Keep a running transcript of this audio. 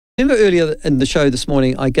Remember earlier in the show this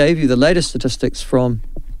morning, I gave you the latest statistics from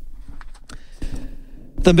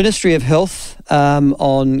the Ministry of Health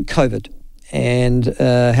on COVID and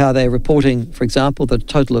how they're reporting, for example, that a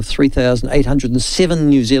total of 3,807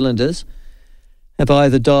 New Zealanders have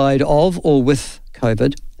either died of or with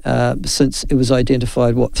COVID since it was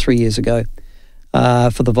identified, 3 years ago,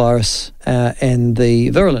 for the virus and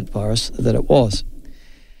the virulent virus that it was.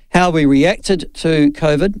 How we reacted to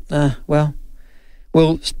COVID,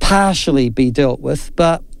 will partially be dealt with,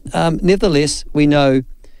 but nevertheless, we know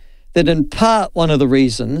that in part one of the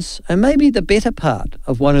reasons, and maybe the better part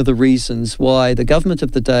of one of the reasons why the government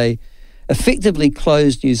of the day effectively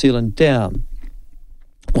closed New Zealand down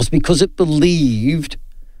was because it believed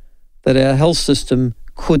that our health system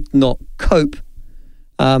could not cope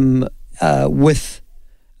with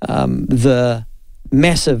the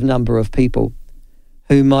massive number of people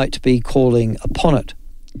who might be calling upon it.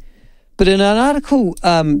 But in an article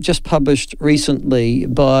just published recently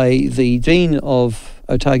by the Dean of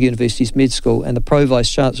Otago University's Med School and the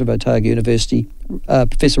Pro-Vice-Chancellor of Otago University,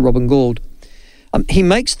 Professor Robin Gauld, he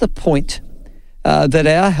makes the point that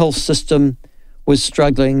our health system was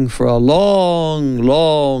struggling for a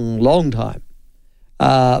long time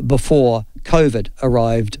before COVID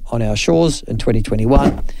arrived on our shores in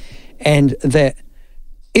 2021, and that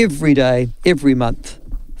every day, every month,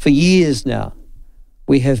 for years now,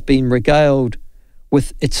 we have been regaled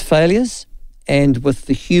with its failures and with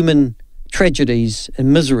the human tragedies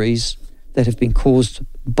and miseries that have been caused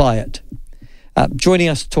by it. Joining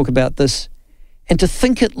us to talk about this and to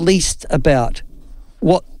think at least about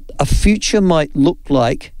what a future might look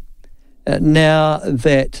like now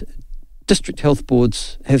that district health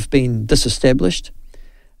boards have been disestablished,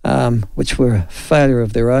 which were a failure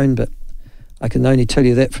of their own, but I can only tell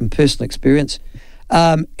you that from personal experience.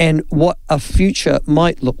 And what a future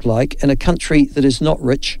might look like in a country that is not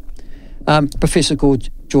rich. Professor Gauld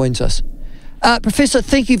joins us. Professor,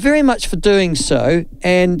 thank you very much for doing so.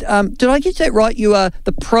 And did I get that right? You are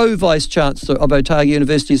the Pro-Vice-Chancellor of Otago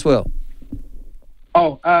University as well.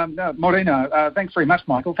 No, Morena, thanks very much,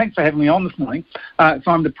 Michael. Thanks for having me on this morning. So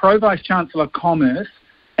I'm the Pro-Vice-Chancellor of Commerce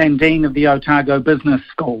and Dean of the Otago Business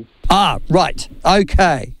School. Ah, right.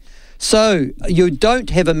 Okay. So you don't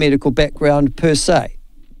have a medical background per se?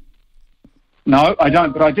 No, I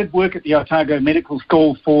don't, but I did work at the Otago Medical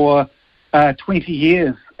School for 20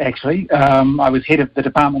 years, actually. I was head of the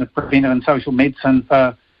Department of Preventive and Social Medicine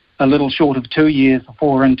for a little short of 2 years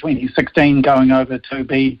before in 2016 going over to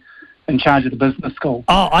be in charge of the business school.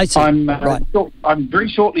 Oh, I see. Right. I'm very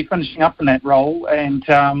shortly finishing up in that role and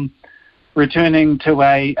returning to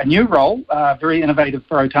a new role, very innovative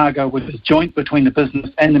for Otago, which is joint between the business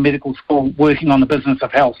and the medical school, working on the business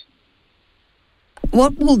of health.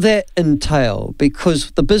 What will that entail?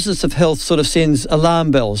 Because the business of health sort of sends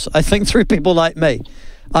alarm bells, I think, through people like me.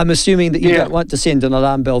 I'm assuming that you don't want to send an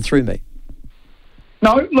alarm bell through me.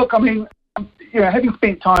 No, look, I mean, having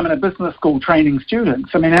spent time in a business school training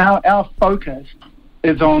students, I mean, our focus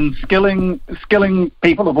is on skilling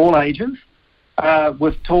people of all ages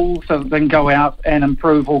with tools so that they can go out and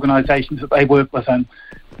improve organisations that they work within,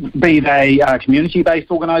 be they community-based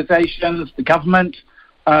organisations, the government,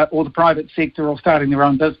 or the private sector, or starting their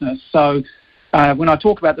own business. So when I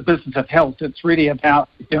talk about the business of health, it's really about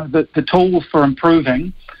the tools for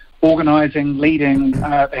improving, organising, leading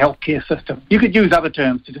the healthcare system. You could use other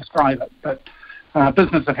terms to describe it, but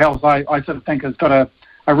business of health, I sort of think, has got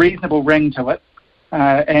a reasonable ring to it.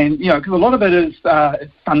 And, because a lot of it is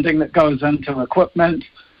funding that goes into equipment,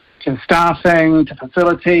 to staffing, to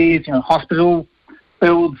facilities, hospital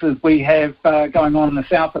builds as we have going on in the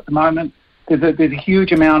south at the moment. There's a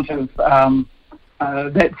huge amount of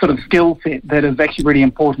that sort of skill set that is actually really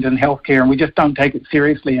important in healthcare, and we just don't take it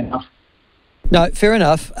seriously enough. No, fair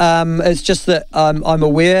enough. It's just that I'm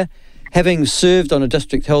aware, having served on a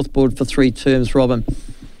district health board for 3 terms, Robin,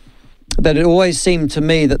 that it always seemed to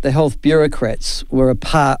me that the health bureaucrats were a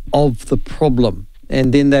part of the problem,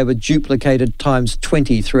 and then they were duplicated times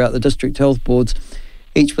 20 throughout the district health boards,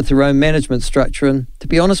 each with their own management structure, and to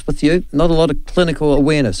be honest with you, not a lot of clinical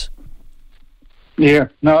awareness. Yeah,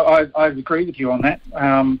 no, I agree with you on that.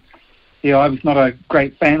 I was not a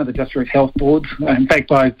great fan of the district health boards. In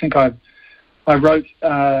fact, I think I wrote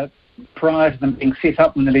prior to them being set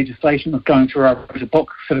up when the legislation was going through, I wrote a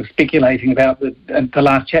book sort of speculating about the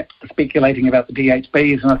last chapter, speculating about the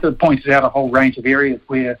DHBs, and I sort of pointed out a whole range of areas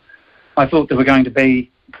where I thought there were going to be,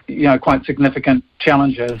 quite significant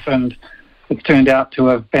challenges, and it's turned out to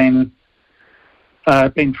have been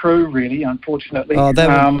been true, really, unfortunately. Oh,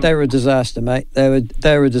 they were a disaster, mate. They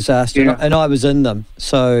were a disaster, Yeah. and I was in them.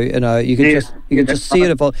 So you could just see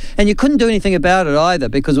it evolve, and you couldn't do anything about it either,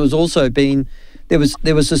 because it was also there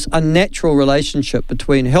was this unnatural relationship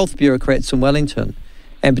between health bureaucrats in Wellington,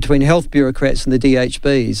 and between health bureaucrats and the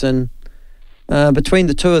DHBs, and between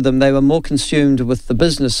the two of them, they were more consumed with the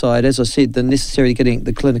business side, as I said, than necessarily getting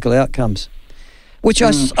the clinical outcomes. Which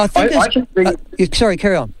I think sorry,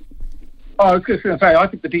 carry on. I was just going to say, I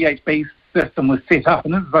think the DHB system was set up,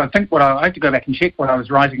 and this is, I think, I had to go back and check what I was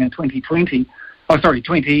writing in 2020. Oh, sorry,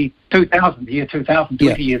 2000, the year 2000,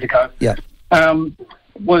 20 years ago. Yeah.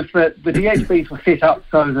 Was that the DHBs were set up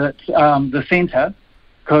so that the centre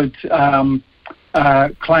could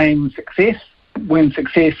claim success when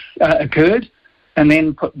success occurred, and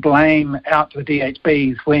then put blame out to the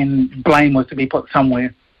DHBs when blame was to be put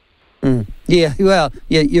somewhere. Yeah, well,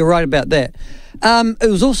 yeah, you're right about that. It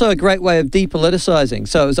was also a great way of depoliticising.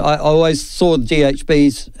 So I always saw the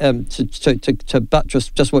DHBs, to buttress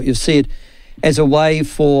just what you've said, as a way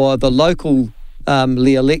for the locally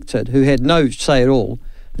elected, who had no say at all,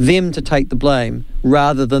 them to take the blame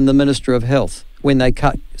rather than the Minister of Health when they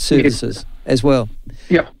cut services as well.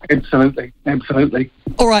 Yep, absolutely.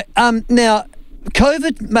 All right, now,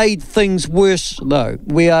 COVID made things worse, though.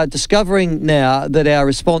 We are discovering now that our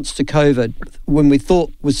response to COVID, when we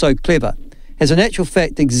thought was so clever, has in actual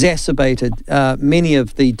fact exacerbated many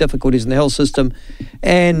of the difficulties in the health system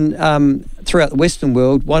and throughout the Western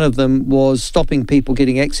world. One of them was stopping people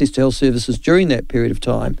getting access to health services during that period of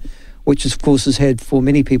time, which of course has had for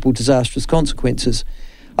many people disastrous consequences.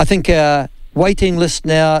 I think our waiting list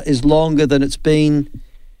now is longer than it's been.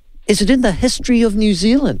 Is it in the history of New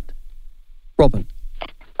Zealand, Robin?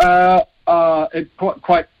 It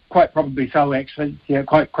quite probably so, actually. Yeah,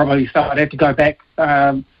 quite probably so. I'd have to go back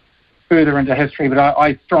further into history, but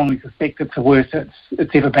I strongly suspect it's the worst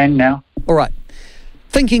it's ever been now. All right.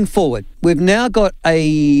 Thinking forward, we've now got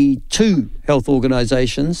two health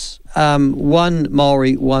organisations, one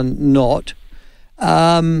Maori, one not,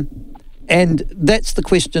 and that's the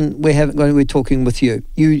question we're talking with you.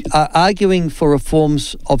 You are arguing for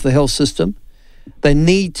reforms of the health system. They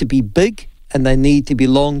need to be big and they need to be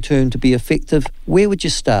long-term to be effective. Where would you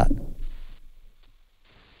start?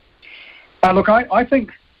 Look, I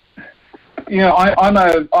think, I'm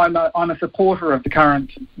a supporter of the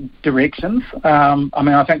current directions.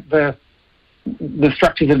 I think the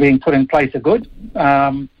structures that are being put in place are good.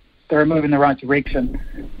 They're moving in the right direction.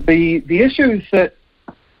 The issues that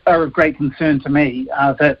are of great concern to me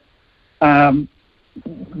are that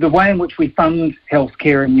the way in which we fund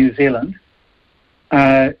healthcare in New Zealand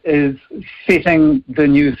is setting the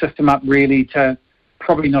new system up really to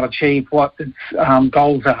probably not achieve what its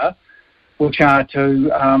goals are, which are to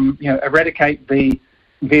eradicate the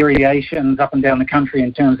variations up and down the country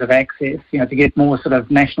in terms of access, to get more sort of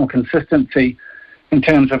national consistency in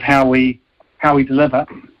terms of how we deliver,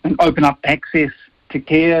 and open up access to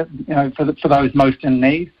care, for those most in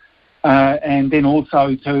need, and then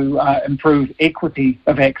also to improve equity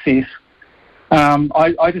of access.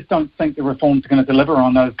 I just don't think the reforms are going to deliver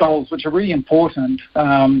on those goals, which are really important,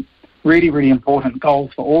 really important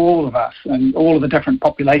goals for all of us and all of the different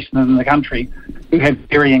populations in the country who have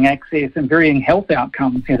varying access and varying health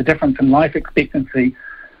outcomes. The difference in life expectancy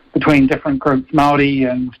between different groups, Māori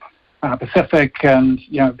and Pacific, and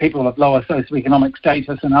people of lower socioeconomic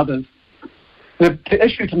status and others. The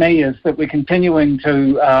issue to me is that we're continuing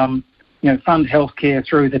to fund healthcare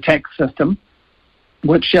through the tax system,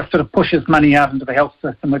 which just sort of pushes money out into the health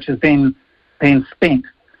system, which has then been spent.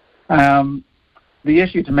 The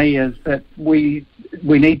issue to me is that we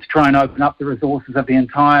need to try and open up the resources of the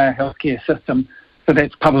entire healthcare system, so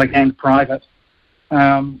that's public and private.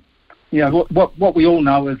 What we all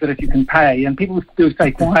know is that if you can pay, and people do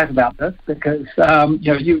stay quiet about this because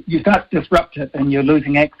you start to disrupt it and you're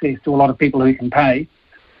losing access to a lot of people who can pay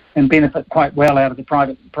and benefit quite well out of the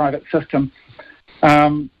private system.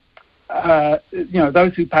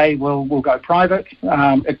 Those who pay will go private.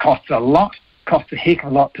 It costs a heck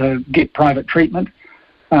of a lot to get private treatment.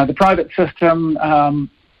 The private system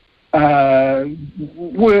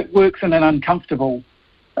works in an uncomfortable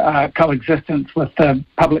coexistence with the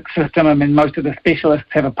public system. I mean, most of the specialists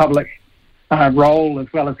have a public role as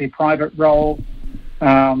well as their private role.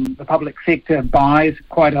 The public sector buys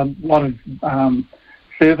quite a lot of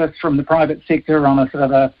service from the private sector on a sort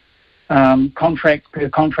of a contract per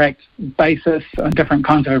contract basis on different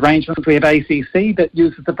kinds of arrangements. We have ACC that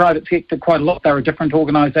uses the private sector quite a lot. They're a different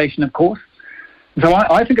organisation, of course. So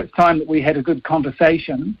I think it's time that we had a good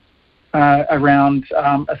conversation around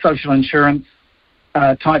a social insurance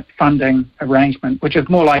type funding arrangement, which is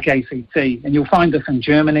more like ACC. And you'll find this in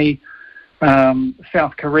Germany,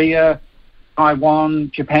 South Korea,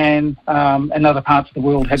 Taiwan, Japan, and other parts of the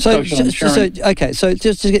world have social insurance. So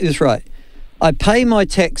just to get this right, I pay my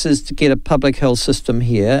taxes to get a public health system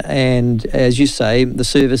here, and as you say, the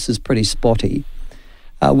service is pretty spotty.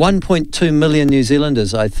 1.2 million New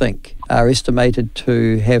Zealanders, I think, are estimated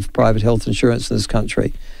to have private health insurance in this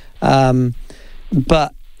country.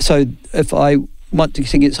 But so if I want to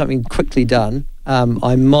get something quickly done,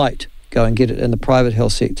 I might go and get it in the private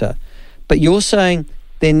health sector. But you're saying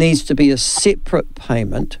there needs to be a separate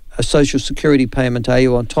payment, a social security payment,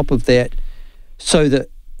 on top of that, so that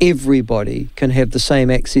everybody can have the same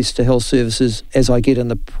access to health services as I get in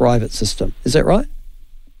the private system. Is that right?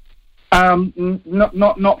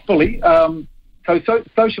 Not fully. So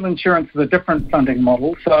social insurance is a different funding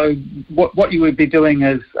model. So what you would be doing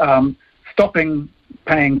is stopping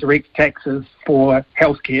paying direct taxes for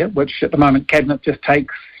healthcare, which at the moment Cabinet just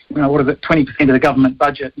takes, 20% of the government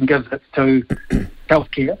budget and gives it to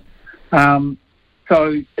healthcare.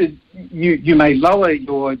 So you may lower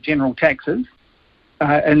your general taxes,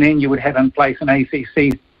 and then you would have in place an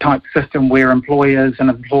ACC type system where employers and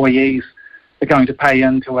employees are going to pay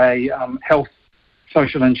into a health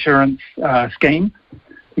social insurance scheme.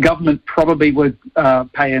 The government probably would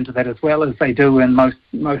pay into that as well, as they do in most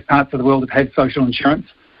parts of the world that have social insurance.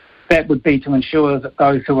 That would be to ensure that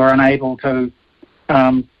those who are unable to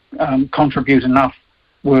contribute enough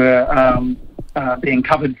were being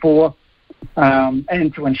covered for,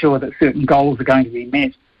 and to ensure that certain goals are going to be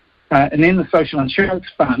met. And then the social insurance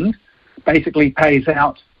fund basically pays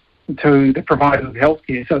out to the provider of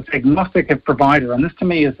healthcare. So it's agnostic of provider, and this to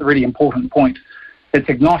me is the really important point. It's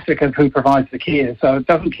agnostic of who provides the care, so it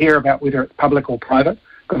doesn't care about whether it's public or private,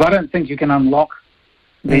 because I don't think you can unlock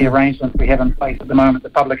the arrangements we have in place at the moment, the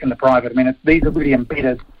public and the private. I mean, these are really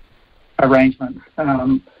embedded arrangements.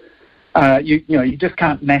 You just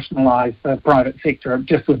can't nationalise the private sector. It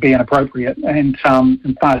just would be inappropriate and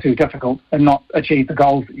far too difficult, and not achieve the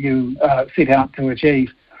goals that you set out to achieve.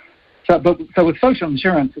 So with social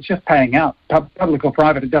insurance, it's just paying out, public or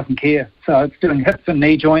private. It doesn't care. So it's doing hips and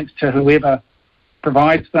knee joints to whoever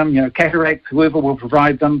provides them. Cataracts, whoever will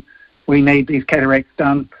provide them. We need these cataracts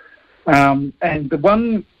done. And the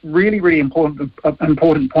one really important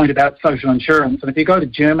point about social insurance, and if you go to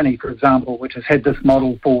Germany, for example, which has had this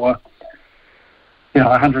model for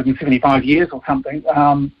 175 years or something,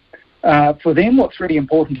 for them what's really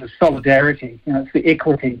important is solidarity. It's the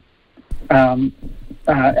equity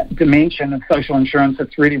dimension of social insurance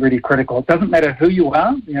that's really, really critical. It doesn't matter who you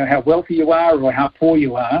are, how wealthy you are or how poor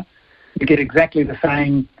you are, you get exactly the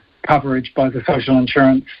same coverage by the social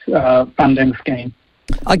insurance funding scheme.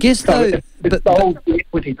 I guess it solves the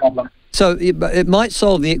equity problem. So it might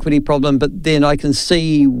solve the equity problem, but then I can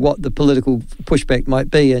see what the political pushback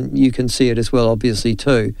might be, and you can see it as well, obviously,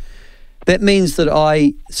 too. That means that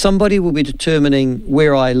somebody will be determining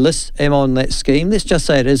where I am on that scheme. Let's just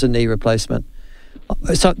say it is a knee replacement.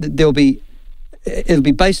 So it'll be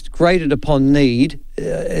graded upon need,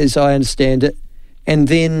 as I understand it, and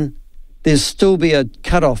then there's still be a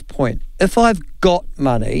cut-off point. If I've got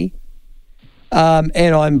money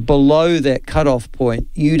and I'm below that cut-off point,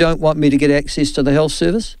 you don't want me to get access to the health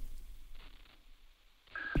service?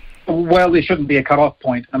 Well, there shouldn't be a cut-off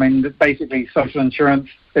point. I mean, basically, social insurance,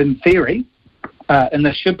 in theory, and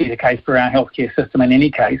this should be the case for our healthcare system in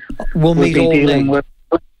any case, we'll meet all dealing with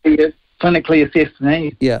clinically assessed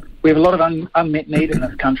needs. Yeah. We have a lot of unmet need in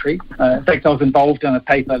this country. In fact, I was involved in a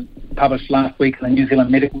paper published last week in the New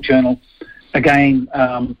Zealand Medical Journal, again,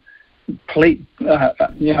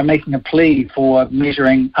 making a plea for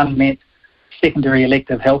measuring unmet secondary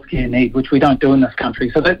elective healthcare need, which we don't do in this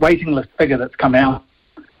country. So that waiting list figure that's come out,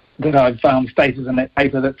 that I've stated in that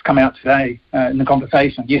paper that's come out today in the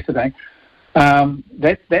conversation yesterday,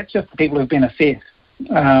 that's just the people who've been assessed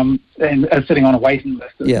and are sitting on a waiting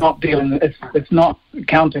list. It's not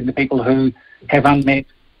counting the people who have unmet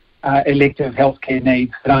elective healthcare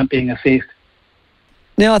needs that aren't being assessed.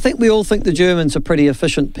 Now, I think we all think the Germans are pretty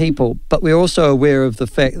efficient people, but we're also aware of the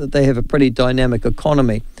fact that they have a pretty dynamic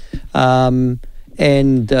economy.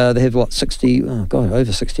 And they have, over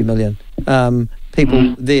 60 million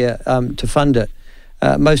people there to fund it,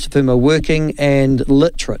 most of whom are working and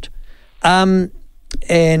literate and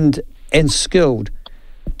skilled.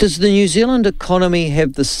 Does the New Zealand economy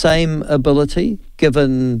have the same ability,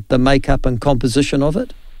 given the makeup and composition of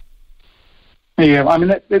it? Yeah, I mean,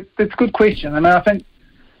 that's a good question. I mean, I think,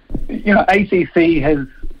 ACC has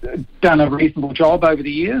done a reasonable job over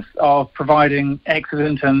the years of providing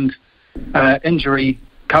accident and injury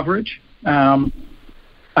coverage.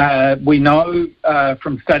 We know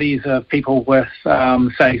from studies of people with,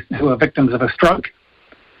 say, who are victims of a stroke,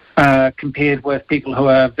 compared with people who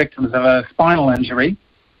are victims of a spinal injury.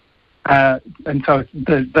 And so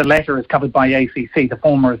the latter is covered by ACC, the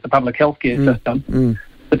former is the public healthcare system.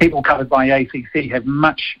 The people covered by ACC have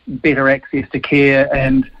much better access to care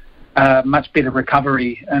and much better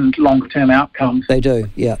recovery and longer-term outcomes. They do,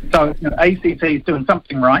 yeah. So ACC is doing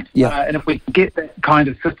something right. And if we can get that kind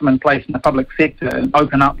of system in place in the public sector and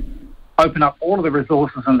open up all of the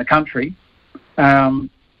resources in the country, and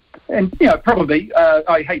probably,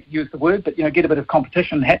 I hate to use the word, but get a bit of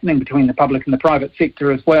competition happening between the public and the private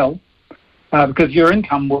sector as well, because your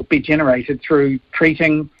income will be generated through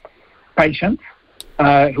treating patients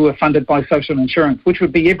who are funded by social insurance, which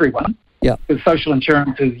would be everyone. Yeah. Because social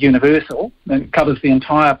insurance is universal and it covers the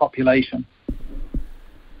entire population.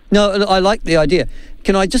 No, I like the idea.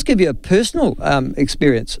 Can I just give you a personal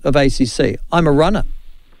experience of ACC? I'm a runner.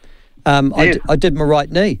 Yes. I did my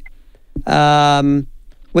right knee.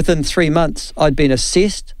 Within 3 months, I'd been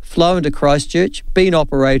assessed, flown to Christchurch, been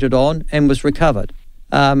operated on, and was recovered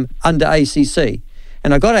under ACC.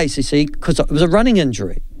 And I got ACC because it was a running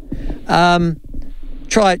injury.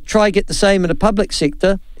 Try get the same in a public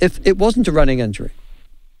sector if it wasn't a running injury.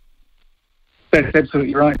 That's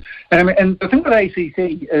absolutely right. And the thing with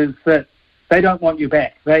ACC is that they don't want you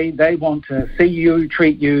back. They want to see you,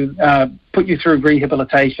 treat you, put you through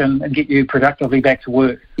rehabilitation and get you productively back to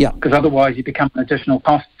work. Yeah. Because otherwise you become an additional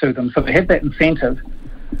cost to them. So they have that incentive,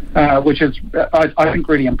 which is, I think,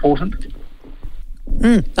 really important.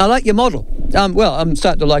 I like your model. Well, I'm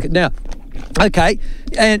starting to like it now. Okay,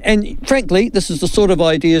 and frankly, this is the sort of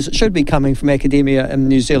ideas that should be coming from academia in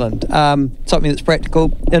New Zealand. Something that's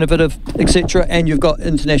practical, innovative, etc. And you've got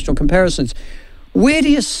international comparisons. Where do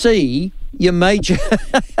you see your major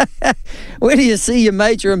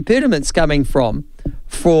impediments coming from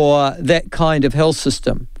for that kind of health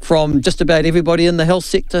system? From just about everybody in the health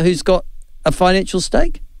sector who's got a financial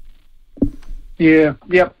stake? Yeah.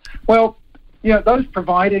 Well, those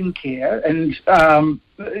providing care and.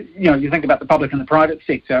 You think about the public and the private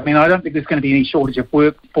sector. I mean, I don't think there's going to be any shortage of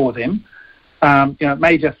work for them. It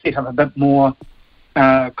may just set up a bit more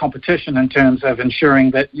competition in terms of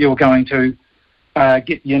ensuring that you're going to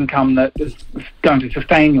get the income that is going to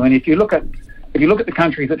sustain you. And if you look at the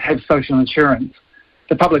countries that have social insurance,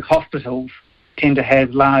 the public hospitals tend to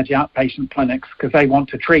have large outpatient clinics because they want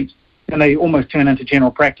to treat, and they almost turn into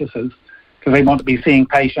general practices because they want to be seeing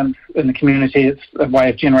patients in the community. It's a way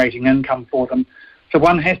of generating income for them. So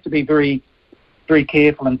one has to be very, very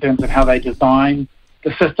careful in terms of how they design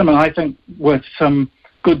the system. And I think with some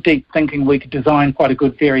good deep thinking, we could design quite a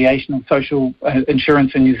good variation of social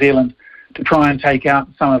insurance in New Zealand to try and take out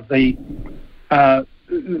some of the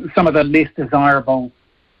less desirable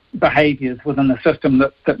behaviours within the system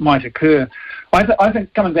that might occur. I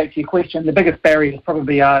think, coming back to your question, the biggest barriers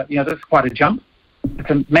probably are, this is quite a jump. It's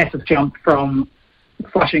a massive jump from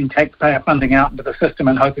flushing taxpayer funding out into the system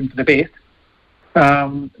and hoping for the best.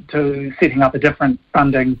 To setting up a different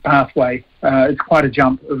funding pathway. It's quite a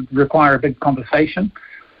jump. It would require a big conversation.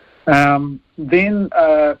 Then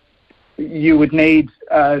you would need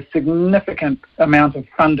a significant amount of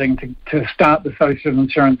funding to start the social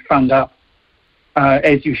insurance fund up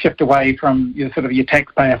as you shift away from your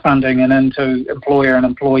taxpayer funding and into employer and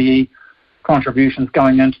employee contributions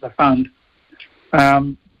going into the fund.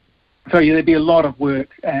 So there'd be a lot of work,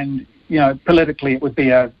 and politically it would be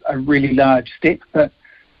a really large step. But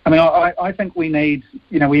I mean, I think we need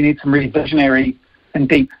some really visionary and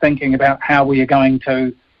deep thinking about how we are going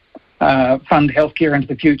to fund healthcare into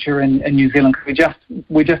the future in New Zealand.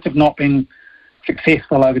 We just have not been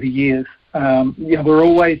successful over the years. We're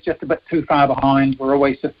always just a bit too far behind. We're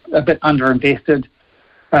always just a bit underinvested,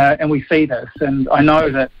 and we see this. And I know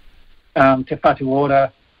that Te Whatu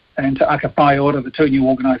Ora and to Aka Whai Ora, the two new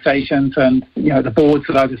organisations, and the boards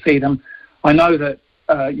that oversee them, I know that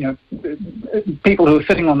people who are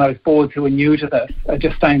sitting on those boards who are new to this are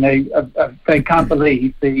just saying they can't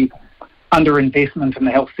believe the underinvestment in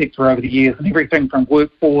the health sector over the years, and everything from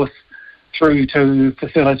workforce through to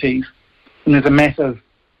facilities. And there's a massive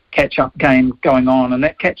catch-up game going on, and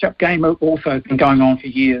that catch-up game also has been going on for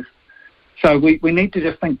years. So we need to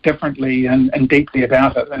just think differently and deeply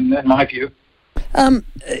about it, in my view.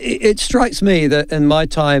 It strikes me that in my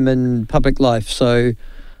time in public life, so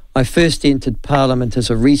I first entered Parliament as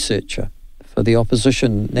a researcher for the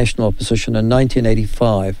opposition, national opposition, in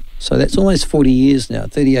 1985. So that's almost 40 years now,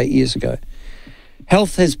 38 years ago.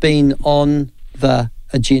 Health has been on the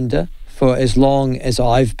agenda for as long as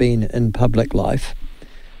I've been in public life.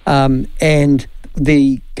 And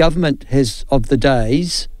the government of the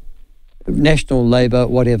days National Labour,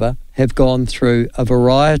 whatever, have gone through a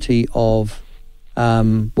variety of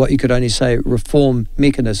what you could only say reform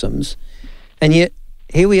mechanisms. And yet,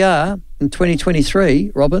 here we are in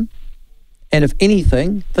 2023, Robin, and if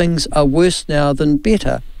anything, things are worse now than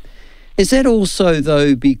better. Is that also,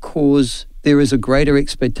 though, because there is a greater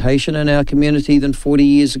expectation in our community than 40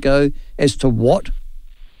 years ago as to what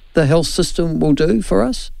the health system will do for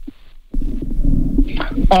us?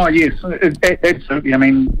 Oh, yes, absolutely. I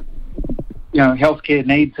mean, healthcare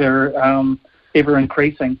needs are ever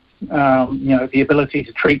increasing. The ability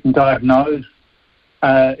to treat and diagnose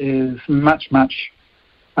is much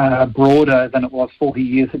broader than it was 40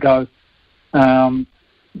 years ago.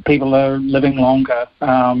 People are living longer,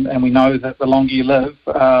 and we know that the longer you live,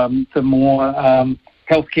 the more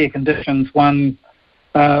healthcare conditions one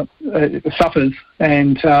suffers.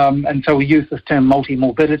 And so we use this term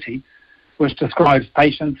multi-morbidity, which describes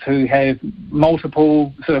patients who have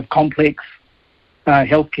multiple sort of complex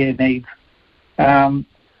healthcare needs. And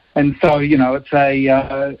so,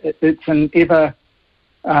 it's an ever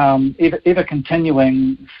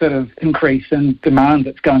continuing sort of increase in demand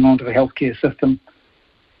that's going on to the healthcare system.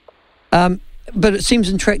 But it seems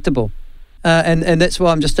intractable, and that's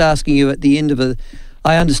why I'm just asking you at the end of it.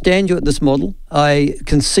 I understand you at this model. I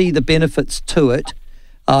can see the benefits to it.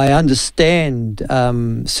 I understand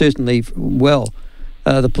certainly well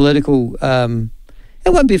the political. It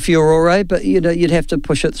won't be furore, but you'd have to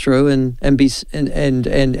push it through and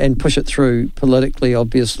push it through politically,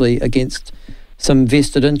 obviously, against some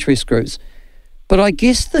vested interest groups. But I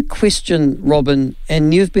guess the question, Robin,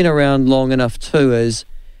 and you've been around long enough too, is: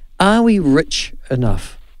 are we rich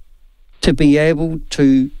enough to be able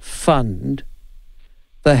to fund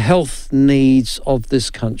the health needs of this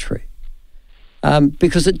country?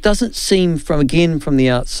 Because it doesn't seem from the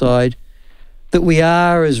outside that we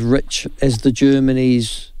are as rich as the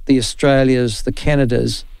Germanys, the Australias, the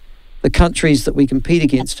Canadas, the countries that we compete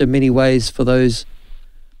against in many ways for those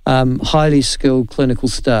highly skilled clinical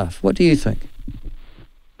staff. What do you think?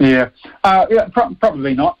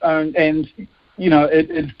 Probably not.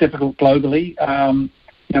 It's difficult globally.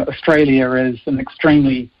 Australia is an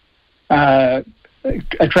extremely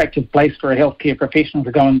attractive place for a healthcare professional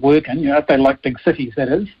to go and work in. If they like big cities, that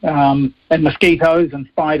is. And mosquitoes and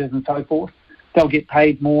spiders and so forth, they'll get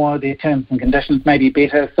paid more. Their terms and conditions may be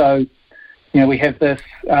better. So, we have this,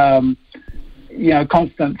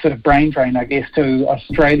 constant sort of brain drain, I guess, to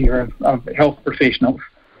Australia of health professionals.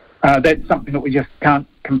 That's something that we just can't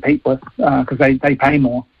compete with because they pay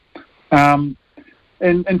more.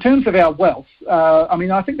 In terms of our wealth,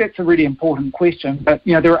 I think that's a really important question. But,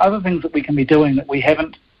 there are other things that we can be doing that we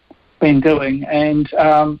haven't been doing. And,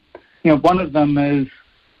 one of them is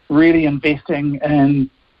really investing in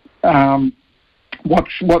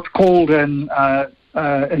what's called in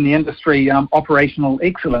the industry operational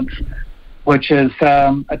excellence, which is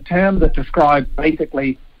a term that describes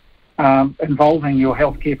basically involving your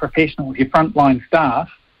healthcare professionals, your frontline staff,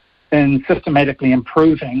 in systematically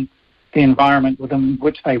improving the environment within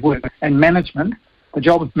which they work. And management, the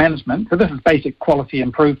job of management, so this is basic quality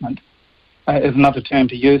improvement, is another term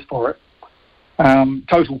to use for it.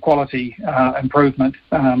 Total quality improvement,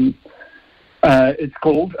 it's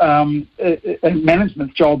called.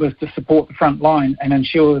 Management's job is to support the front line and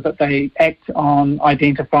ensure that they act on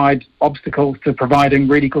identified obstacles to providing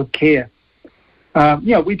really good care.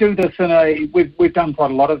 We do this we've done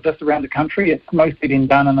quite a lot of this around the country. It's mostly been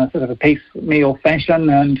done in a sort of a piecemeal fashion,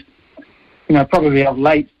 and probably of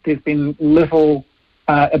late there's been little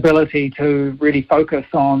ability to really focus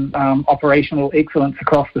on operational excellence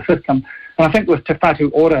across the system. And I think with Te Whatu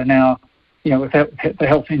Ora now, with the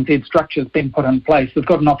Health NZ structures being put in place, we've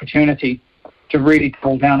got an opportunity to really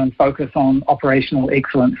pull down and focus on operational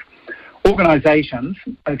excellence. Organisations,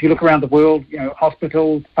 if you look around the world,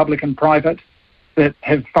 hospitals, public and private, that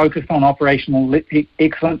have focused on operational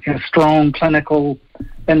excellence, strong clinical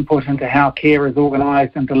input into how care is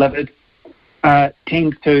organised and delivered,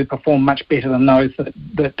 tends to perform much better than those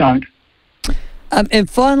that don't. And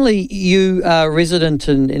finally, you are a resident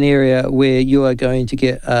in an area where you are going to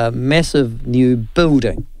get a massive new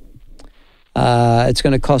building. It's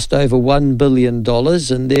going to cost over $1 billion,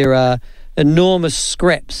 and there are enormous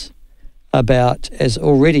scraps about as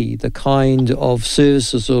already the kind of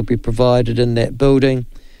services that will be provided in that building,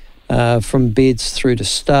 from beds through to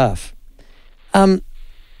staff.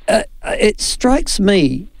 It strikes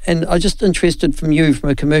me, and I'm just interested from you from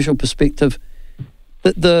a commercial perspective,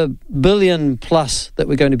 that the $1 billion plus that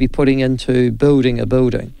we're going to be putting into building a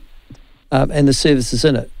building and the services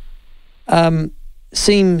in it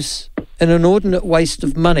seems an inordinate waste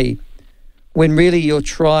of money when really you're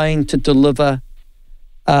trying to deliver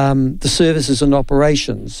the services and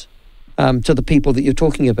operations to the people that you're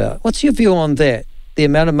talking about. What's your view on that? The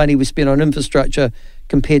amount of money we spend on infrastructure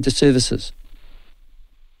compared to services?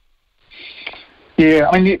 Yeah,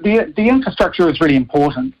 I mean, the infrastructure is really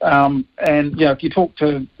important. And, if you talk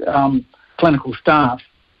to clinical staff,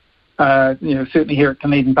 certainly here at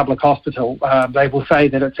Dunedin Public Hospital, they will say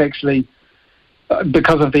that it's actually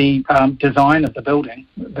because of the design of the building,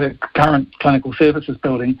 the current clinical services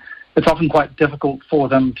building, it's often quite difficult for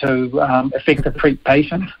them to effectively treat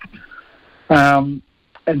patients. And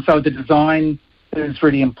so the design is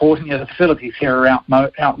really important. The facilities here are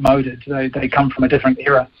outmoded. They come from a different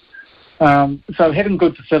era. So having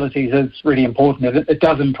good facilities is really important. It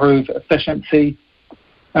does improve efficiency,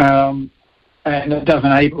 and it does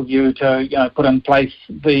enable you to put in place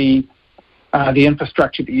the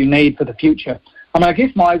infrastructure that you need for the future. I mean, I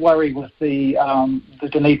guess my worry with the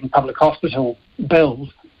Dunedin Public Hospital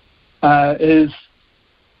build is,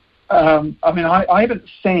 I haven't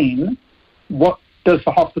seen what does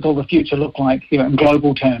the hospital of the future look like, in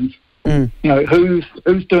global terms. Who's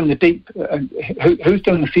doing the who's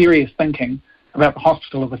doing the serious thinking about the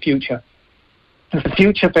hospital of the future? Because the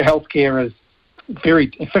future for healthcare is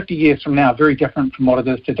 50 years from now, very different from what it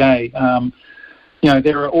is today.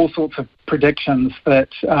 There are all sorts of predictions that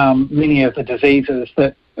many of the diseases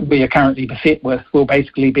that we are currently beset with will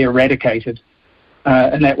basically be eradicated,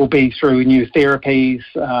 and that will be through new therapies,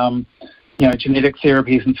 genetic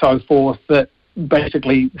therapies and so forth that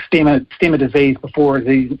basically stem a disease before it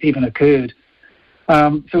even occurred.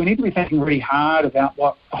 So we need to be thinking really hard about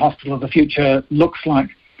what the hospital of the future looks like.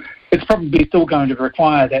 It's probably still going to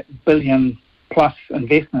require that billion-plus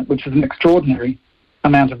investment, which is an extraordinary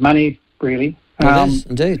amount of money, really. It is,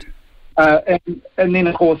 indeed. And then,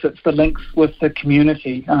 of course, it's the links with the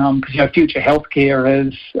community, because future healthcare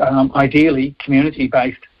is ideally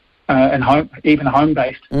community-based and even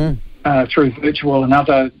home-based through virtual and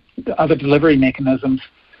other delivery mechanisms.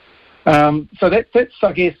 So that's,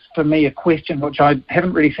 I guess, for me, a question which I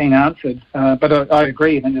haven't really seen answered. But I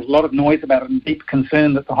agree. I mean, there's a lot of noise about it and deep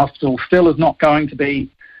concern that the hospital still is not going to be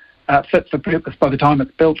fit for purpose by the time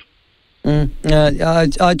it's built. It's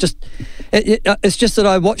just that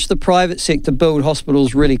I watch the private sector build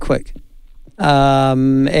hospitals really quick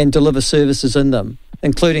and deliver services in them,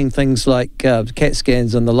 including things like CAT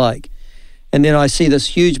scans and the like. And then I see this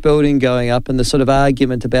huge building going up and the sort of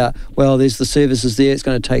argument about, well, there's the services there, it's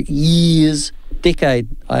going to take years, decade,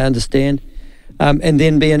 I understand, and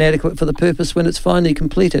then be inadequate for the purpose when it's finally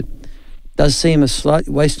completed. Does seem a slight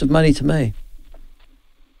waste of money to me.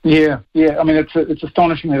 Yeah. I mean, it's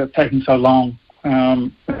astonishing that it's taken so long.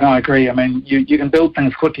 I agree. I mean, you can build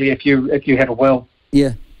things quickly if you have a will.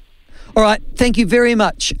 Yeah. All right. Thank you very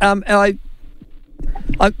much. Can I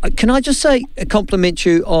just say, compliment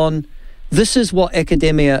you on this is what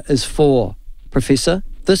academia is for, Professor.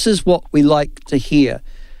 This is what we like to hear.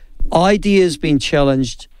 Ideas being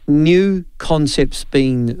challenged, new concepts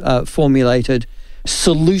being formulated,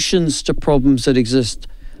 solutions to problems that exist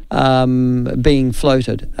being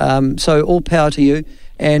floated. So all power to you,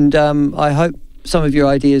 and I hope some of your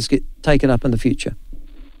ideas get taken up in the future.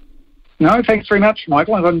 No, thanks very much,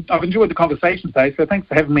 Michael. I've enjoyed the conversation today, so thanks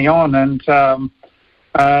for having me on. And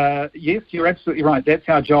yes, you're absolutely right. That's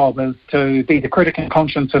our job, is to be the critic and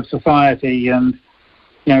conscience of society and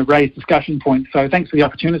raise discussion points. So thanks for the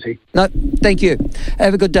opportunity. No, thank you.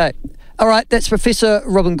 Have a good day. All right, that's Professor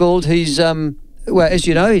Robin Gauld, who's well, as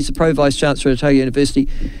you know, he's the Pro-Vice-Chancellor at Otago University.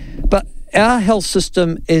 But our health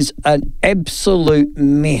system is an absolute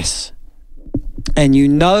mess. And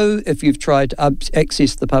if you've tried to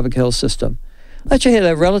access the public health system. I actually had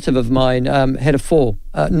a relative of mine had a fall,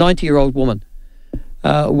 a 90-year-old woman,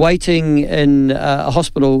 waiting in a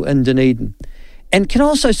hospital in Dunedin. And can I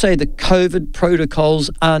also say the COVID protocols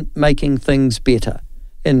aren't making things better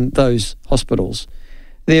in those hospitals.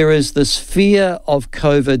 There is this fear of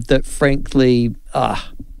COVID that, frankly,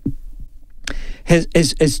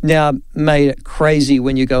 has now made it crazy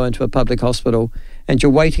when you go into a public hospital and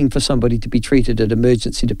you're waiting for somebody to be treated at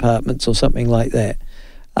emergency departments or something like that.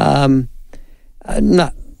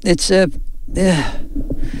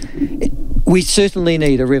 We certainly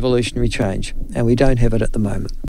need a revolutionary change, and we don't have it at the moment.